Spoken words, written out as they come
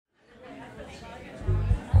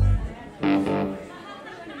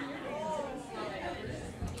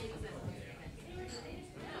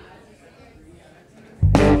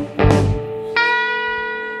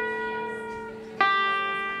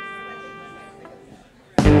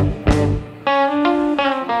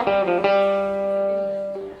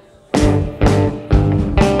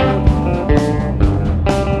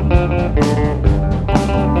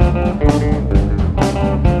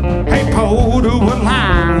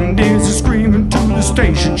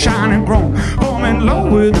sunshine and chrome. Booming low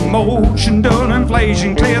with emotion, dull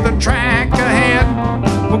inflation, clear the track ahead.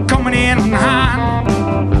 We're coming in high,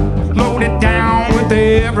 loaded down with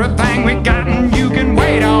everything we got, and you can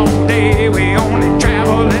wait all day. We only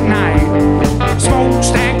travel at night.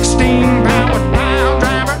 Smokestack, steam powered pile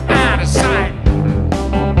driver, out of sight.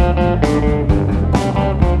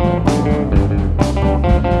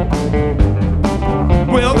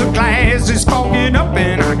 Well, the glass is fogging up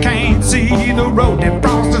and I can't see the road. The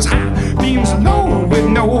frost is high, beams low with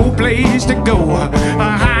no place to go. A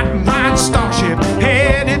hot light starship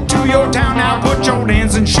headed to your town. Now put your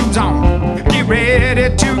dancing shoes on, get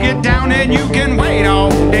ready to get down, and you can wait all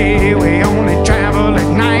day. We only travel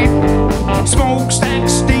at night. Smokestack,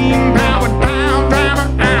 steam powered pile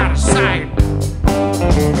driver, out of sight.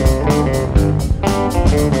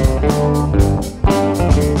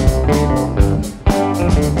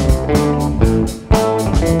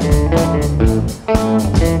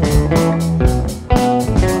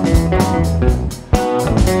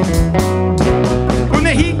 When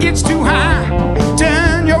the heat gets too high,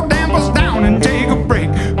 turn your dampers down and take a break.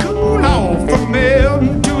 Cool off from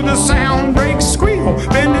melting to the sound break. Squeal,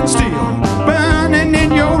 bending steel, burning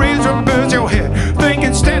in your ears, reverse your head. Think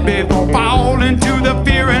instead before falling to the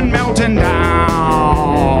fear and melting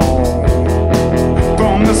down.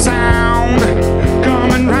 From the sound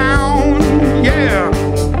coming round, yeah.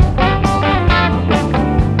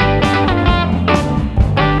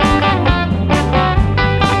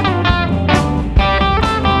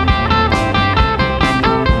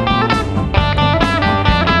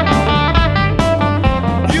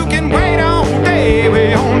 You can wait all day,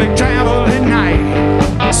 we only travel at night.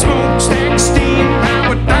 Smokestack, steam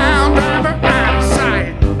powered pile driver, out of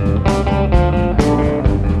sight.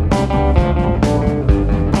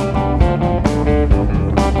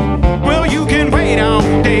 Well, you can wait all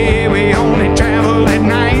day, we only travel at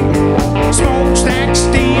night. Smokestack,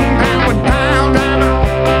 steam powered pile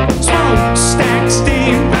driver. Smokestack,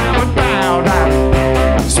 steam powered pile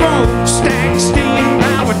driver. Smokestack, steam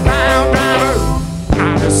powered pile driver,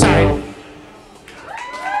 out of sight.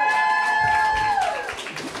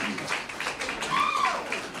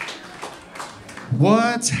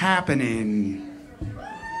 What's happening?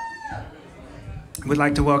 We'd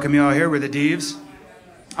like to welcome you all here. We're the Deeves.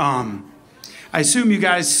 I assume you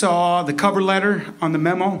guys saw the cover letter on the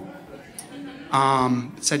memo.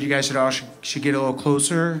 It said you guys should get a little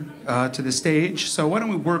closer to the stage. So why don't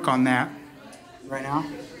we work on that right now?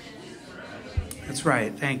 That's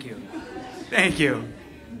right. Thank you. Thank you.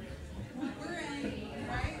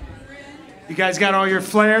 You guys got all your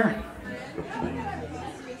flair?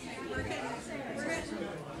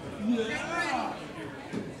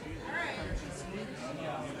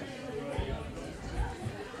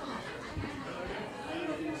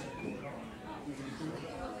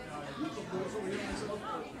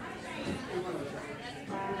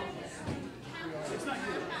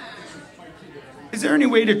 Is there any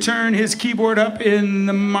way to turn his keyboard up in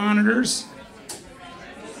the monitors?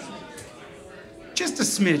 Just a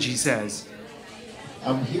smidge, he says.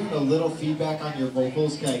 I'm hearing a little feedback on your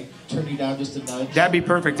vocals. Can I turn you down just a nudge? That'd be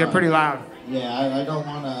perfect. They're pretty loud. Yeah, I don't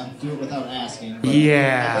want to do it without asking. But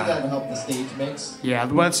Yeah. I think that would help the stage mix. Yeah,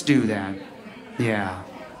 let's do that. Yeah.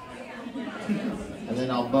 And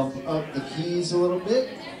then I'll bump up the keys a little bit.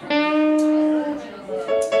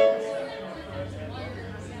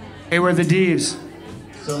 Hey, we're the Deeves.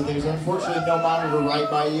 So there's unfortunately no monitor right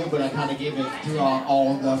by you, but I kind of gave it to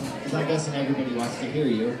all of them, because I'm guessing everybody wants to hear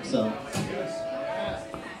you, so.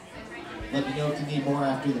 Let me know if you need more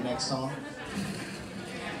after the next song.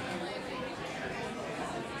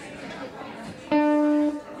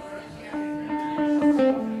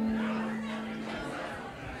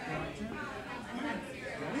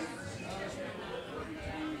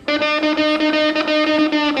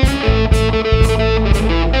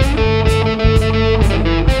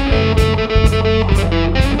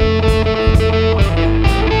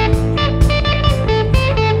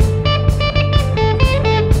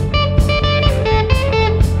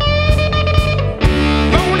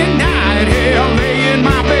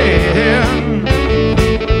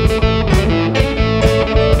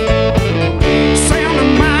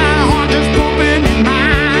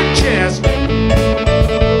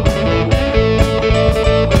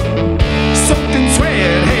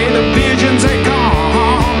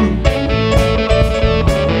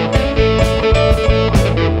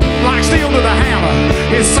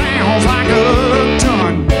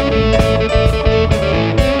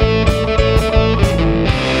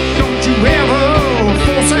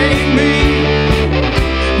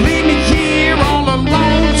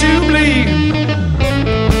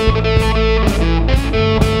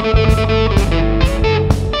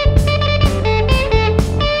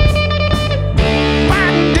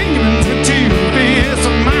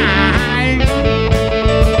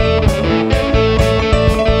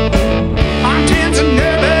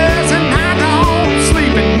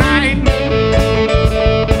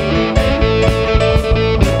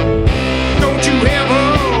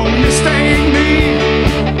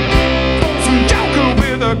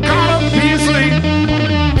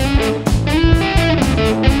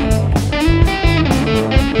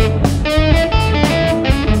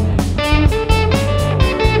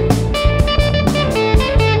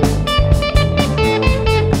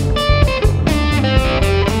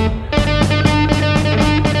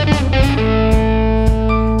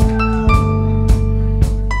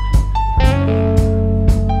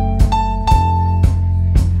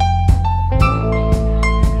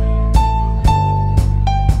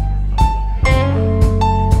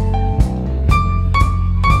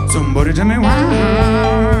 Somebody tell me why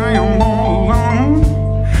I'm all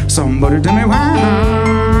alone. Somebody tell me why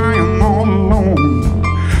I'm all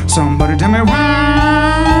alone. Somebody tell me why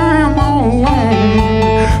I'm all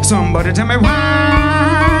alone. Somebody tell me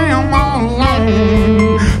why I'm all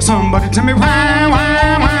alone. Somebody tell me why,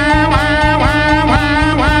 why, why, why, why,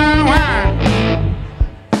 why, why, why.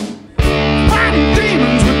 Fighting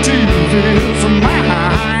demons with Deeves of mine.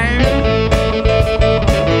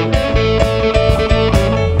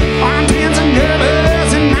 I'm tense and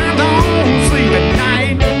nervous and I don't sleep at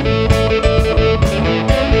night.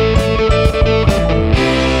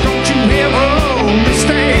 Don't you ever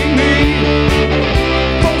mistake me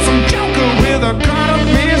for some joker with a cut up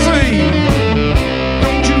misery.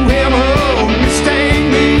 Don't you ever mistake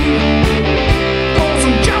me for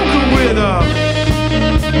some joker with a.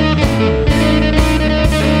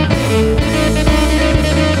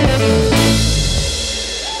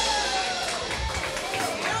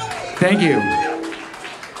 Thank you.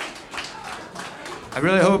 I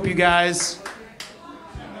really hope you guys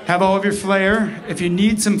have all of your flair. If you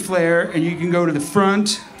need some flair, and you can go to the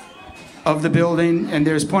front of the building, and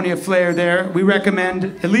there's plenty of flair there. We recommend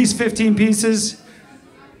at least 15 pieces,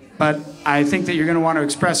 but I think that you're going to want to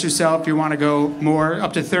express yourself. You want to go more,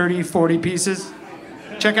 up to 30, 40 pieces.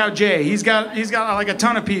 Check out Jay. He's got like a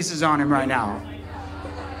ton of pieces on him right now.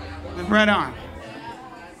 Right on.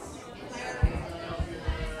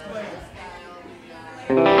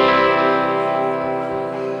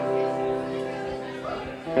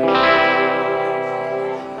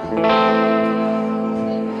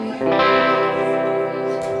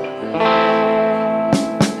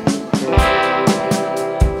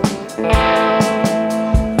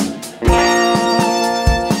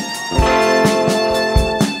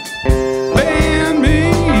 Bend me,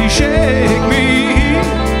 shake me,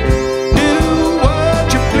 do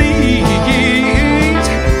what you please,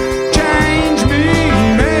 change me,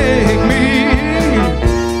 make me,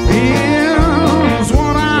 here's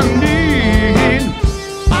what I need.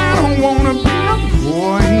 I don't wanna be a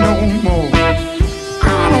boy no more. I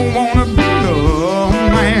don't wanna be a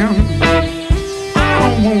man. I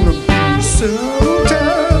don't wanna be so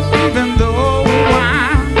tough, even though I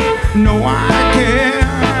know I can.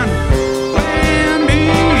 Bend me,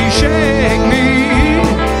 shake me,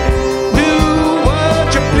 do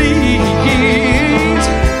what you please,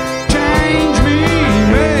 change me,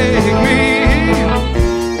 make me,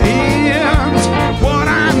 here's what I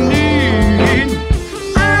need.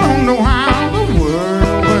 I don't know how the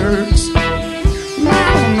world works, I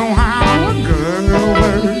don't know how a girl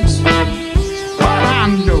works, but I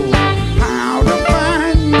know how to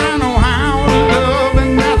fight, I know how to love,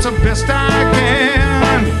 and that's the best I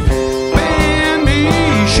can. Bend me,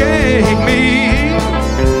 shake me,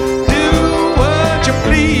 do what you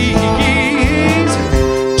please,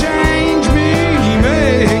 change me,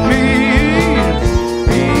 make me,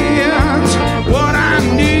 here's what I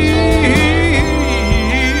need.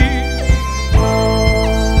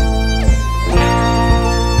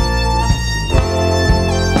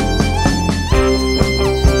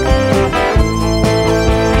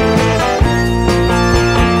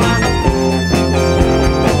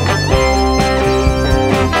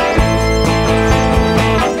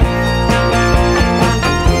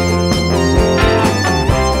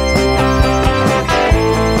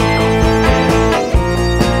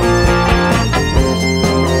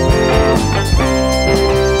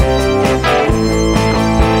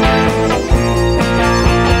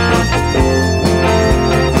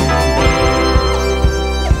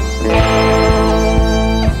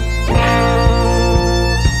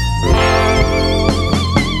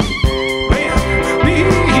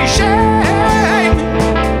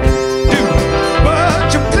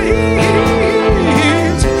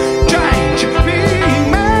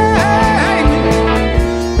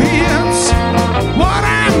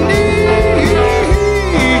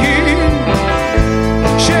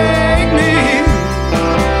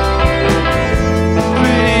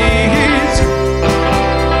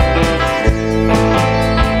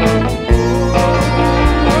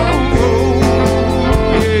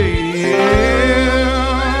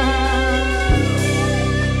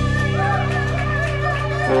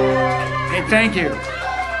 Thank you.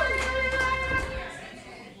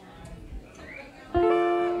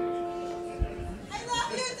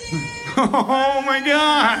 Oh my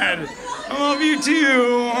God! I love you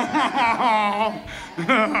too.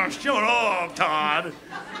 Shut up, Todd.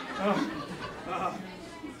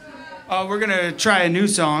 We're gonna try a new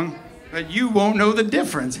song, but you won't know the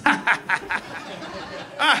difference.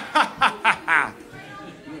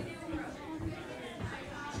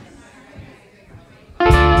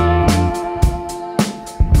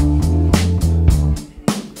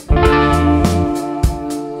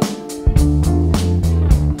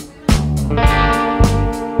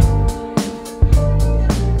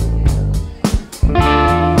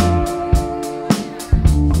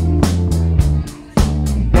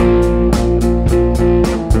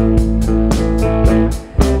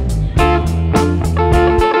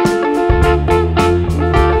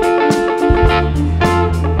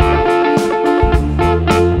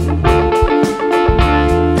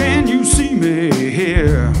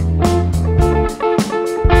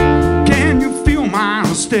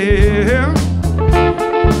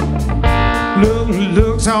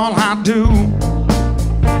 looks all I do.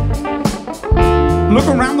 Look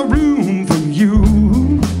around the room for you.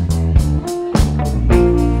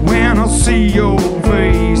 When I see your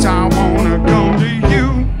face, I wanna come to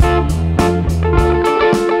you.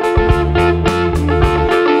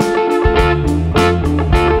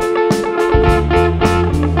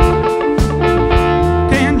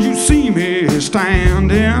 Then you see me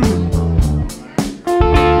standing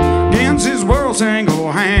against this world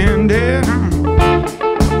single-handed.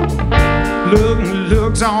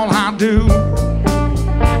 Looks all I do.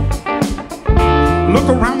 Look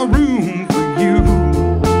around the room for you.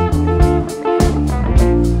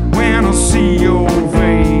 When I see your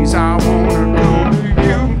face, I wanna come to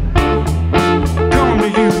you. Come to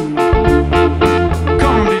you.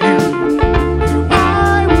 Come to you.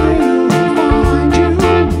 I will find you,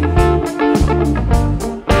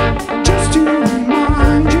 just to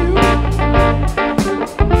remind you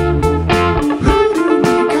who to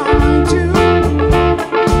be kind to.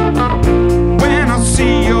 When I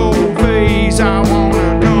see your face, I wanna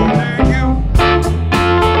come to you.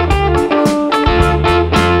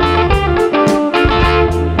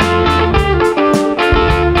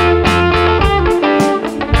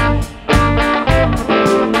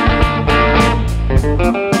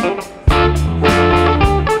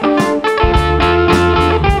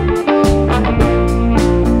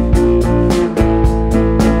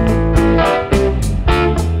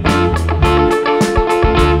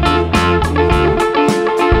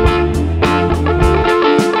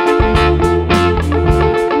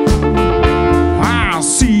 I'll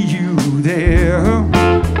see you there.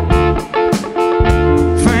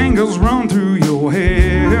 Fingers run through your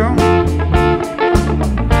hair.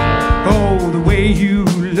 Oh, the way you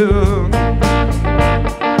look.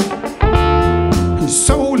 Your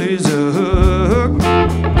soul is a hug.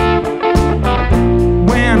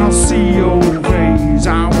 When I see your face, I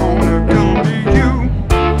wanna come to you.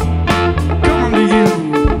 Come to you.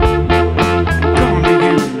 Come to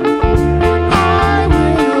you. I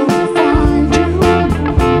will find you,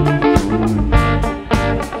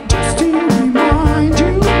 just to remind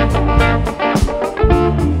you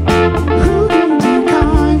who to be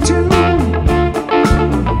kind to.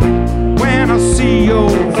 When I see your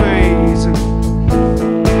face,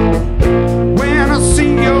 when I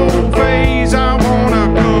see your face, I wanna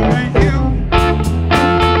come to you.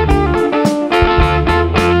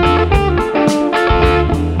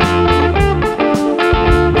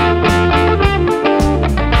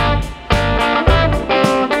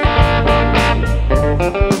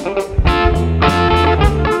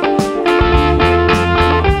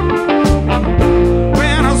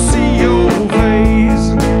 When I see your face,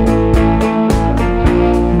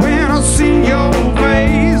 when I see your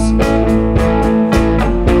face,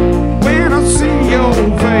 when I see your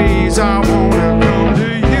face, I wanna come to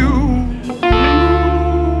you.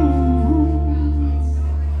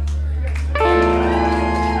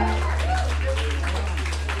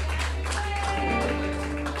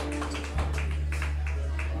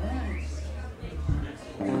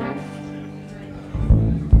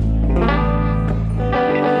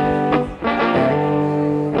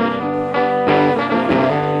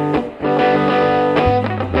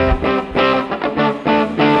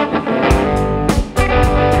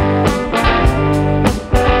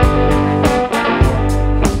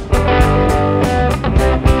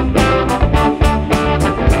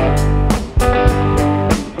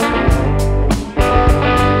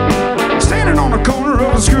 Standing on the corner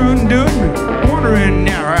of a screw and do it, wondering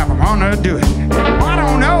now if I'm gonna do it. I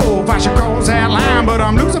don't know if I should cross that line, but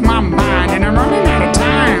I'm losing my mind and I'm running out of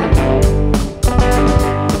time.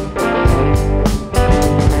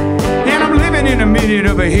 And I'm living in the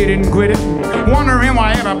middle of a hit and quit it, wondering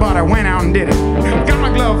why everybody went out and did it. Got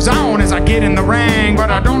my gloves on as I get in the ring, but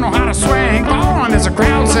I don't know how to swing, falling as the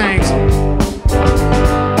crowd sings.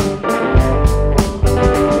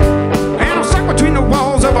 And I'm stuck between the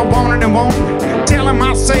walls of a wanted and won't, telling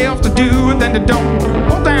myself to do it then to don't.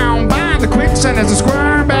 Pull down by the quicksand as a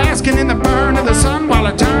squirm, basking in the burn of the sun while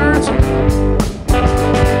it turns.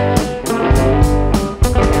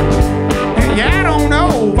 Yeah, I don't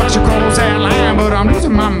know if I should cross that line, but I'm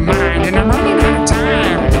losing my mind and I'm running out of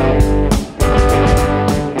time.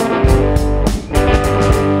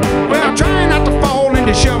 Well, I'm trying not to fall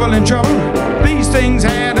into shoveling trouble. These things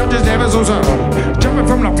add up just ever so subtle. Jumping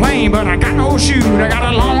from the plane, but I got no chute. I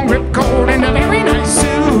got a long rip coat and a very nice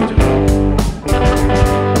suit.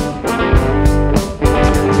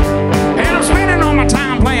 And I'm spending all my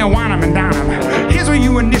time playing wine and dine 'em. Here's where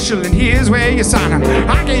you initial and here's where you sign 'em.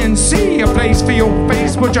 I can see a place for your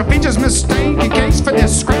face, but your features mistake a case for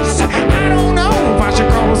disgrace. I don't know if I should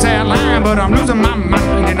cross that line, but I'm losing my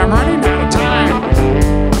mind.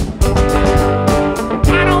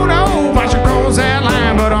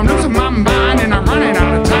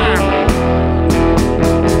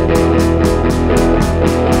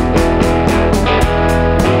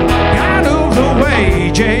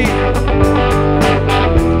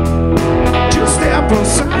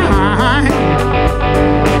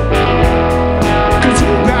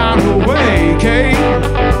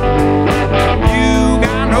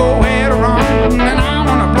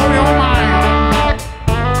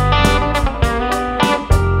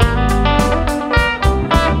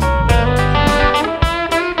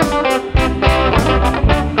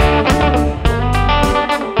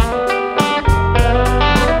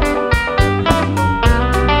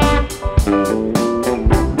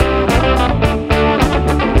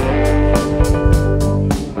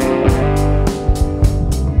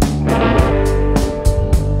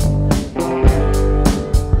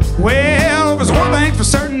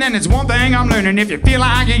 I'm learning. If you feel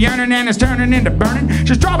like you're yearning and it's turning into burning,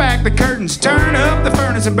 just draw back the curtains, turn up the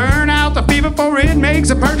furnace, and burn out the fever before it makes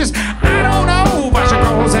a purchase. I don't know if I should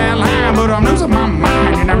cross that line, but I'm losing my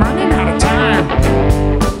mind and I'm running out of time.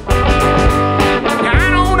 I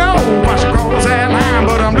don't know if I should cross that line,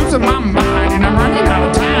 but I'm losing my mind and I'm running out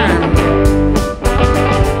of time.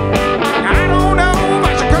 I don't know if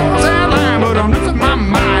I should cross that line, but I'm losing my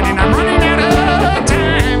mind and I'm running out of time.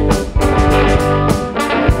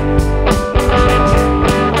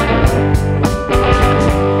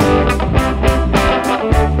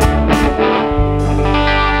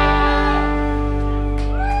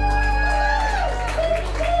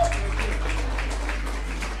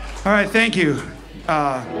 All right, thank you.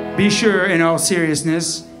 Be sure, in all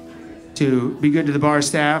seriousness, to be good to the bar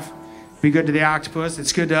staff, be good to the Octopus,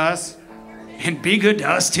 it's good to us, and be good to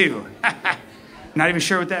us too. Not even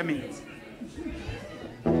sure what that means.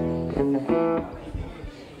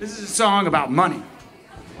 This is a song about money.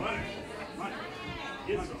 Money.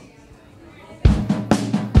 Yes, sir.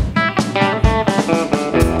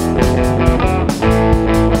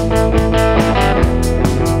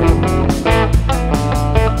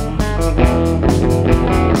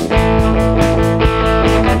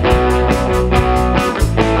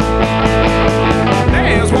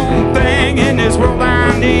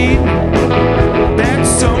 That's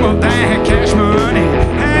some of that cash money.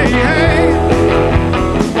 Hey, hey,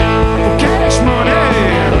 cash money,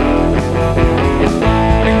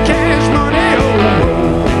 cash money, oh,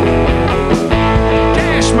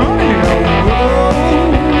 cash money, oh,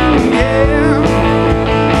 yeah.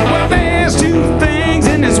 Well, there's two things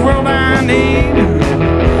in this world I need.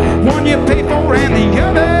 One you pay for and the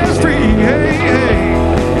other's free. Hey, hey.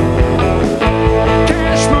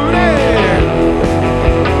 Cash money,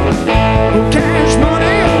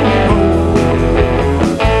 oh,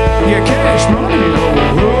 yeah, cash money,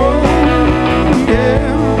 oh, yeah.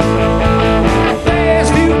 There's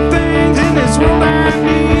few things in this world I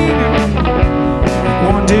need.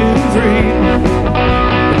 1, 2, 3.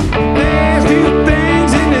 There's few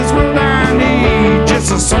things in this world I need. Just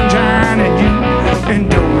the sunshine and you, and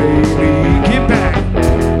don't make me get back.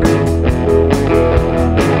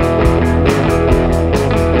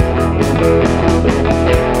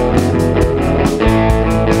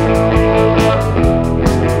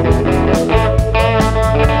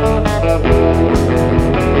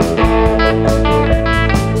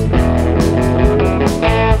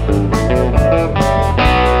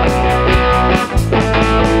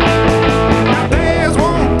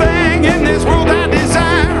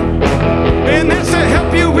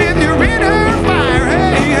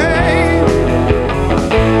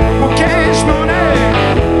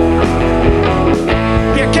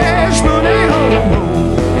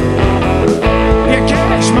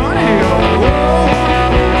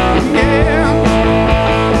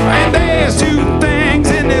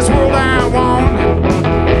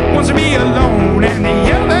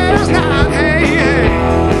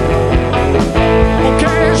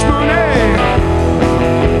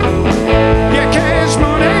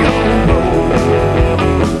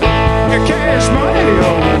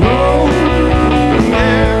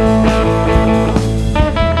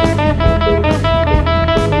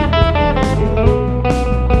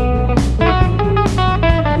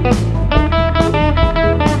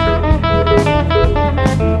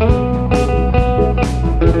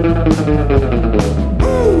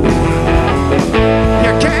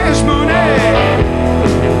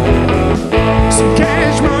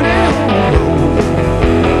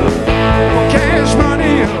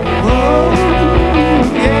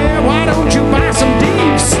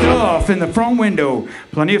 In the front window,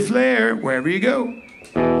 plenty of flair wherever you go.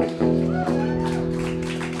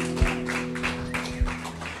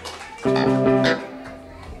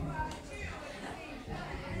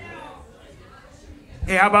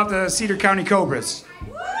 Hey, how about the Cedar County Cobras?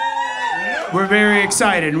 We're very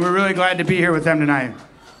excited and we're really glad to be here with them tonight.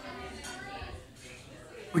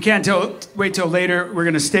 We can't wait till later. We're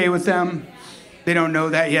going to stay with them. They don't know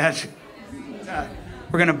that yet.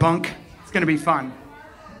 We're going to bunk. It's going to be fun.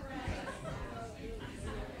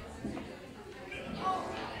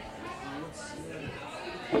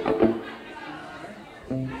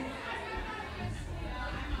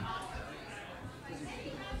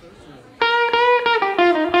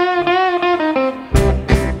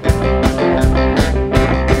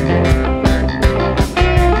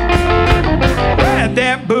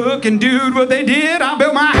 And dude, what they did, I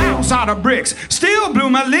built my house out of bricks, still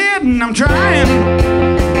blew my lid and I'm trying.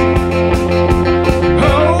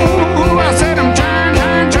 Oh, I said I'm trying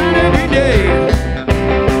every day.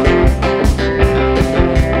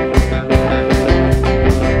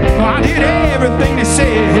 Oh, I did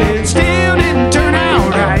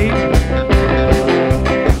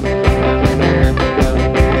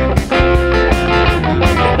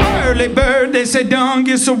they done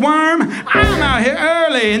gets a worm. I'm out here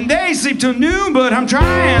early and they sleep till noon, but I'm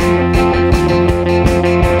trying.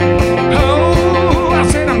 Oh, I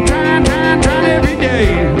said I'm trying every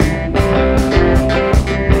day.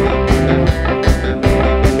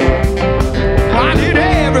 Well, I did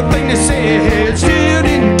everything they said, still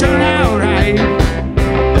didn't turn out right.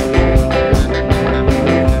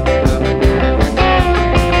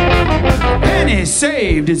 Penny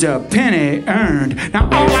saved is a penny earned. Now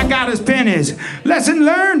all I got is pennies. Lesson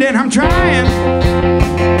learned and I'm trying.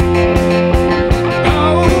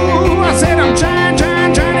 Oh, I said I'm trying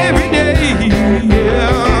every day.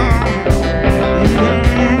 Yeah.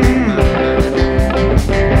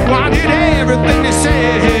 Well, I did everything they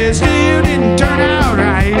said, still didn't turn out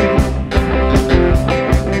right.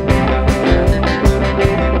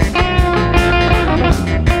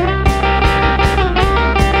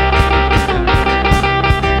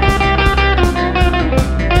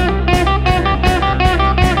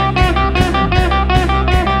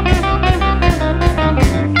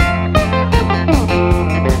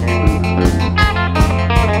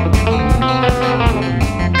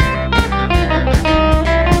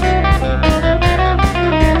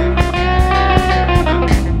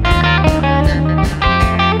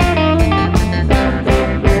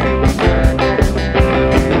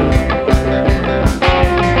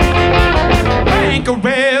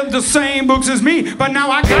 The same books as me, but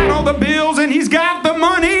now I got all the bills and he's got the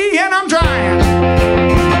money and I'm trying.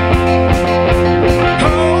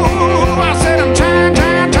 Oh, I said I'm trying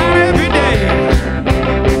every day.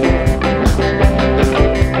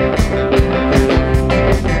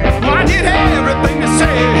 Well, I did everything they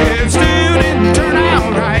said, still didn't turn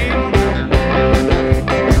out right.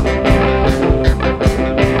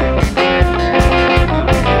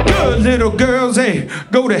 Good little girls, they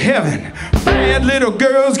go to heaven. Bad little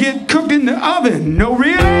girls get cooked in the oven. No,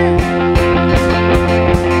 really?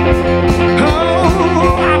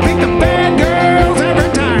 Oh, I pick the bad girls every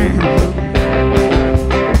time.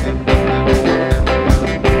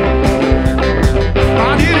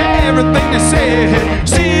 I did everything they said,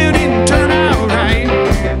 still didn't turn out right.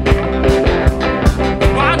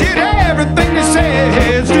 I did everything they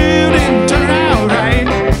said, still didn't turn out right.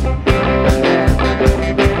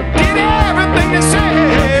 Did everything they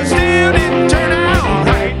said, still didn't turn out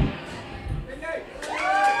right.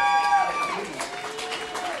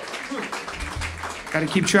 Gotta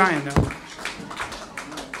keep trying though.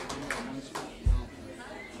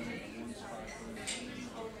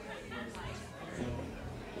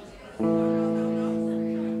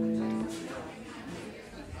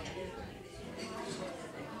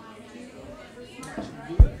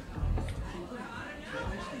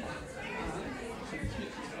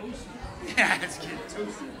 Yeah, it's getting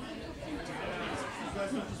toasty.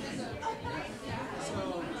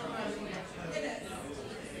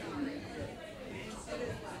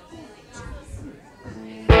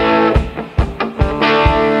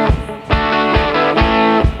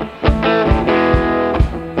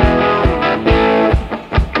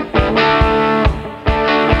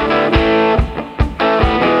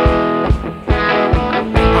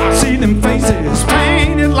 I see them faces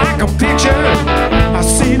painted like a picture. I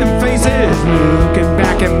see them faces looking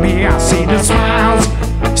back at me. I see the smiles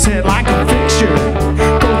set like a fixture.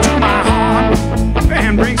 Go to my heart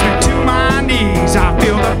and brings me to my knees. I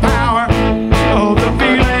feel the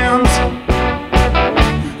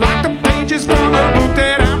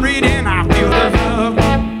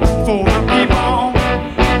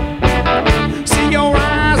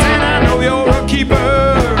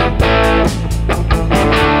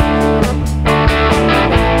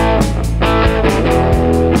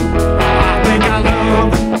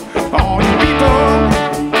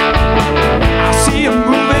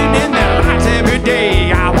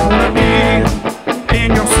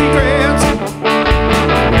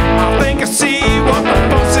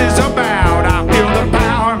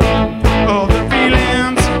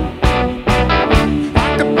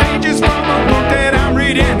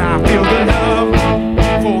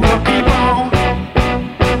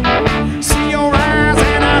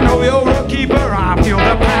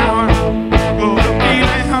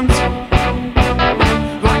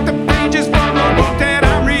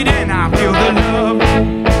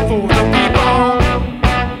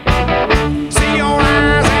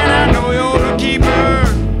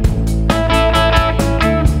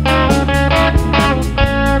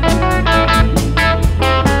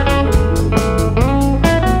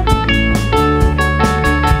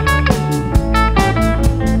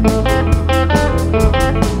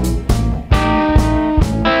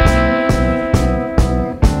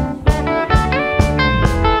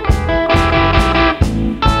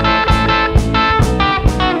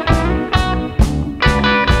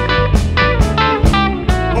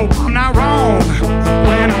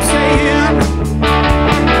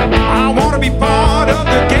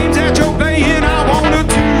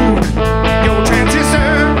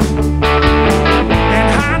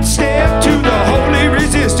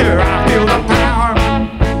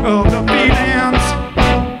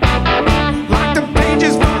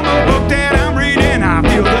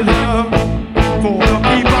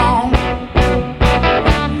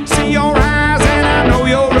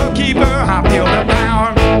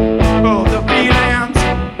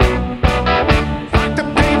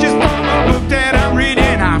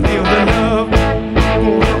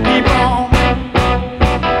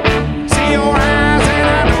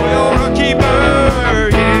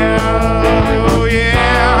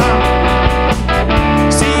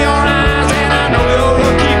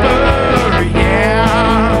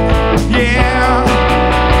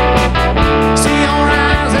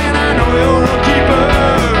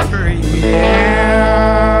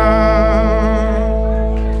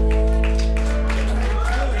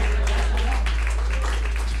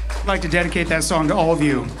like to dedicate that song to all of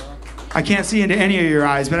you. I can't see into any of your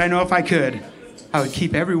eyes, but I know if I could, I would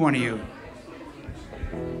keep every one of you.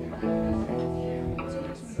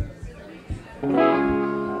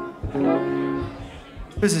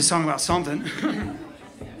 This is a song about something.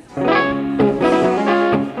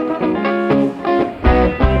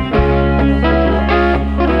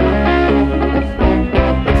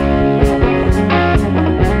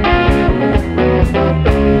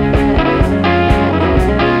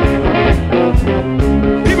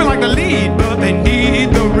 People like the lead, but they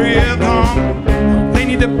need the rhythm. They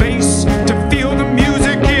need the bass to feel the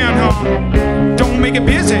music in them. Don't make it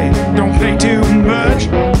busy, don't play too much.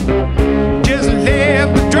 Just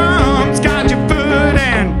let the drums guide your foot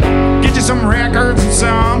and get you some records and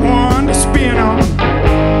someone to spin on.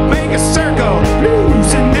 Make a circle,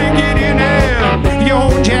 loose and then get in there.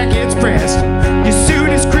 Your jacket's pressed, your suit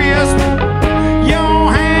is crisp.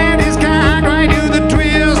 Your hand is kind right to the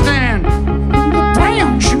twist and the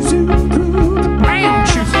brown shoes, the brown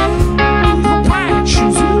shoes, the white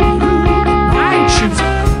shoes, the white shoes,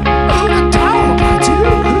 the tall lights, the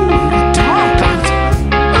tall lights,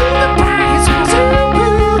 the bright smiles,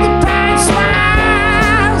 the bright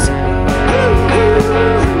smiles.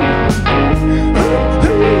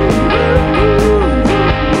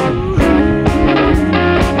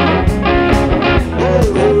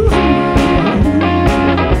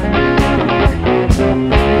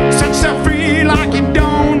 Set yourself free like you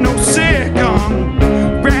don't know sick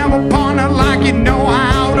 'em. Grab a partner like you know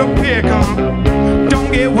how to pick 'em.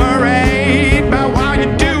 Don't get worried about what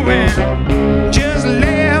you're doing. Just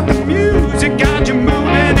let the music guide you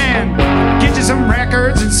moving and get you some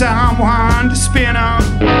records and someone to spin 'em.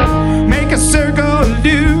 Make a circle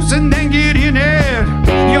loose and then get in it.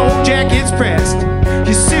 Your jacket's pressed,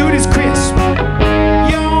 your suit is crisp.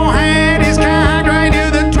 Your hand is kind right to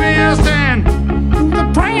the twist and the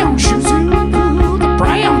brown shoes, the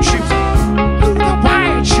brown shoes, the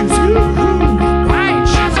white shoes, the white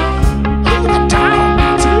shoes, the tall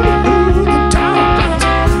lights, the tall lights,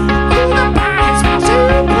 the bright smiles,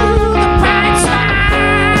 the bright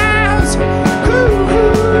smiles.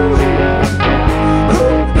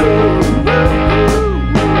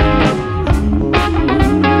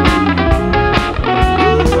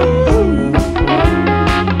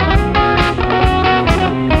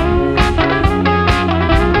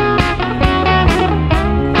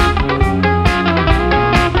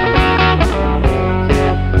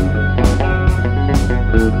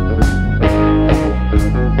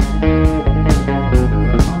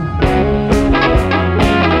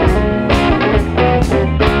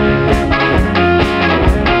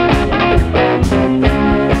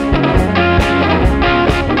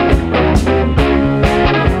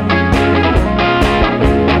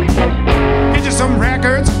 Get you some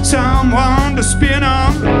records, someone to spin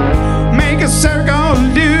 'em. Make a circle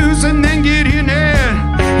loose and then get in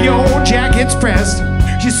it. Your jacket's pressed,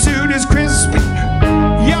 your suit is crisp.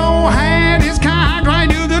 Your hand is kind right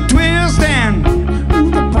to the twist and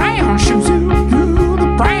the brown shoes, the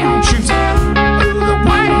brown shoes, the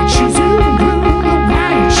white shoes, the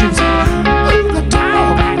white shoes, the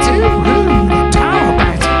tall lights, the tall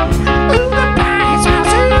lights, the bright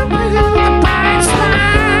smiles, the bright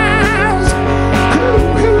smiles.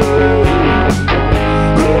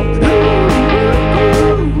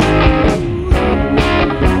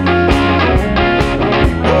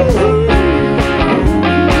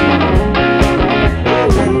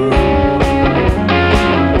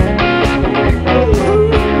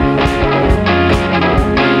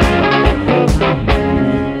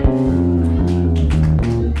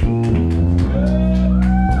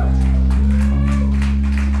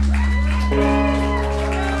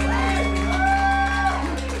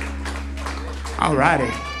 All righty.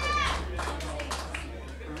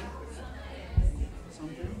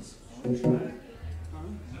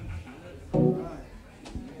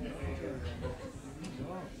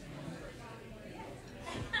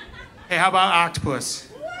 Hey, how about Octopus?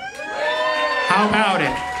 How about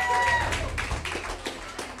it?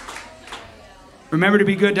 Remember to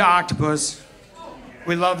be good to Octopus.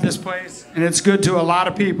 We love this place, and it's good to a lot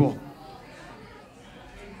of people.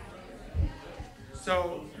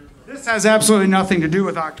 So, this has absolutely nothing to do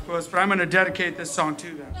with Octopus, but I'm going to dedicate this song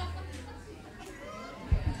to them.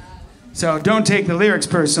 So don't take the lyrics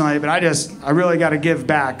personally, but I really got to give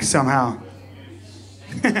back somehow.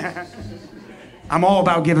 I'm all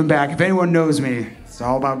about giving back. If anyone knows me, it's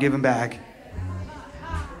all about giving back.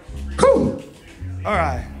 Cool. All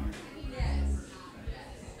right.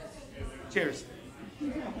 Cheers. All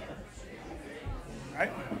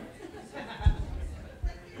right.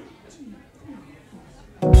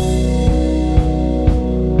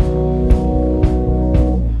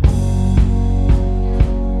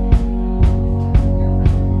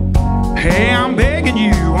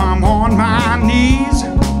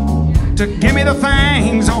 to give me the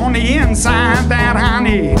things on the inside that I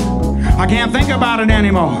need. I can't think about it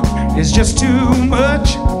anymore, it's just too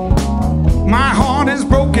much. My heart is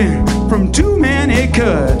broken from too many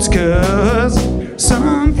cuts, 'cause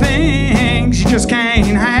some things you just can't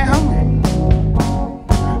have.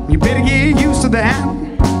 You better get used to that.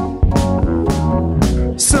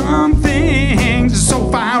 Some things are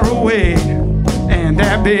so far away, and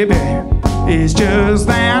that, baby, is just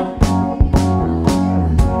that.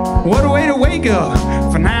 What a way to wake up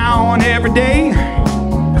for now and every day.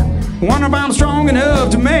 Wonder if I'm strong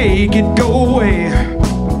enough to make it go away.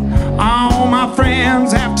 All my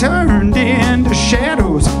friends have turned into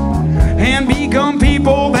shadows and become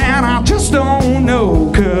people that I just don't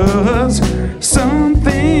know, 'cause some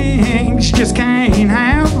things you just can't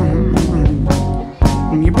have.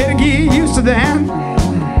 You better get used to that.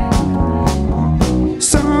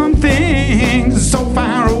 Some things are so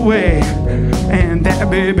far away, and that,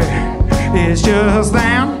 baby, is just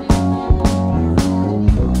that.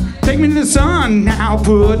 Take me to the sun now,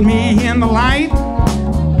 put me in the light.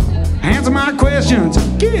 Answer my questions,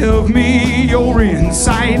 give me your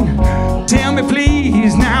insight. Tell me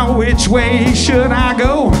please now, which way should I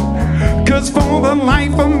go? 'Cause for the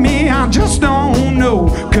life of me I just don't know.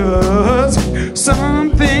 'Cause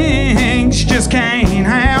some things you just can't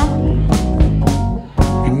have,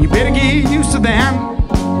 and you better get used to that.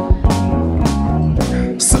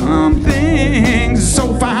 Some things are so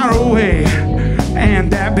far away, and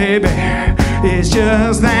that, baby, is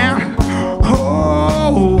just that.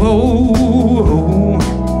 Oh, oh, oh.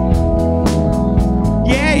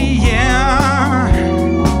 Yeah, yeah.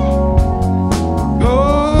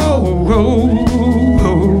 Oh, oh,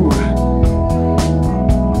 oh.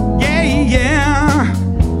 Yeah, yeah.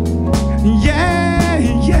 Yeah,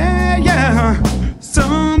 yeah, yeah.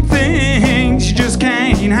 Some things you just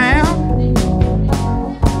can't have,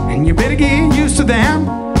 and you better get used to that.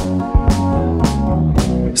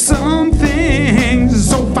 Some things are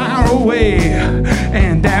so far away,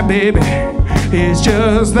 and that, baby, is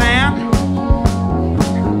just that.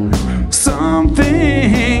 Some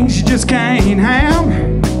things you just can't have,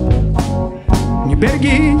 you better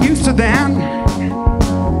get used to that.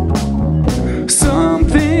 Some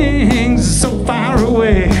things are so far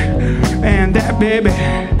away, and that, baby,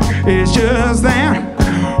 is just that.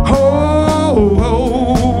 Oh,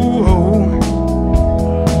 oh, oh.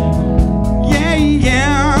 Yeah,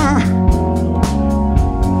 yeah.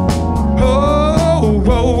 Oh,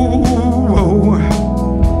 oh, oh.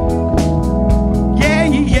 Yeah,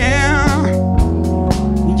 yeah.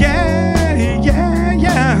 Yeah, yeah,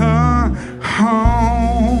 yeah.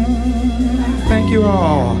 Oh, thank you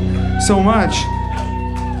all so much.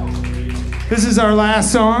 This is our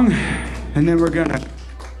last song, and then we're gonna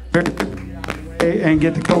and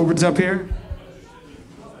get the Cobras up here,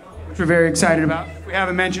 which we're very excited about. We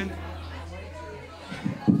haven't mentioned.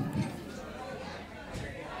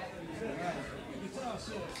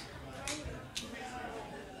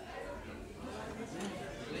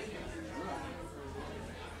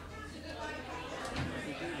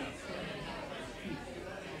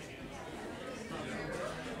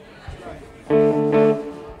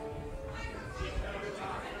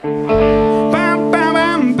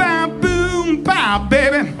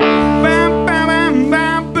 Baby, bam, bam, bam,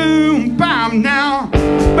 bam, boom, bam, now,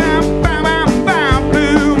 bam,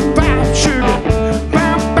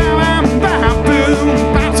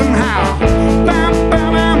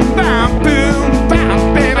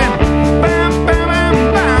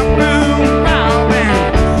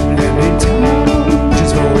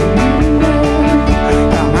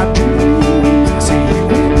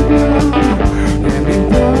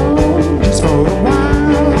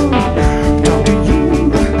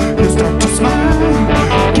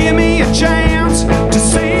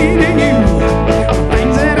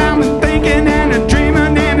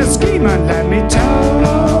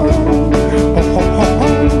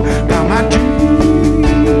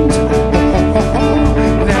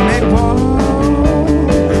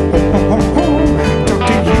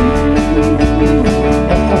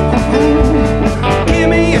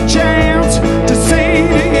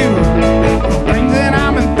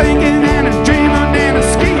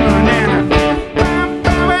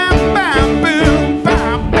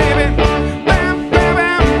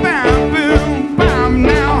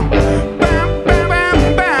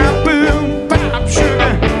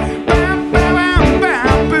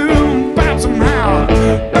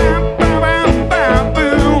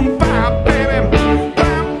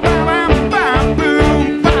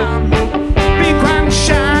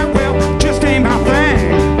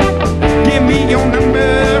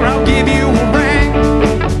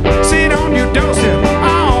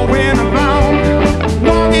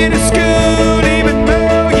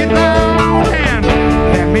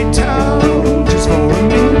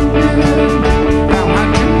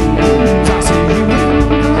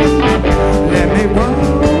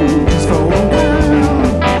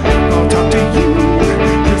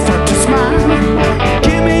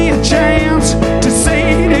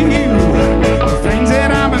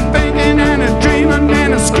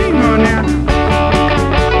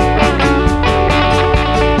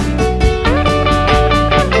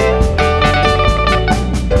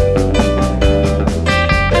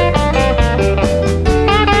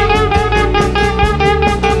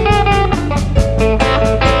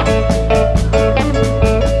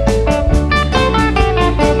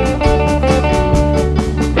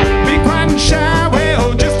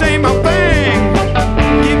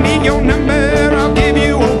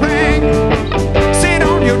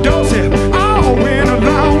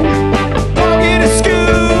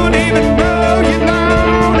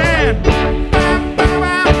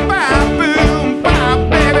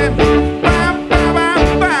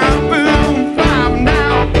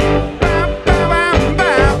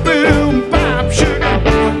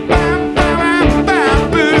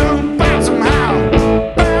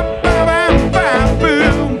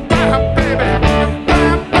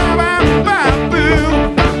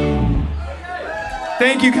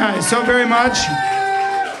 Thank you guys so very much.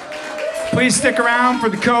 Please stick around for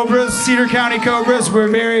the Cobras, Cedar County Cobras. We're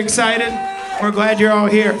very excited. We're glad you're all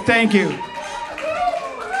here. Thank you.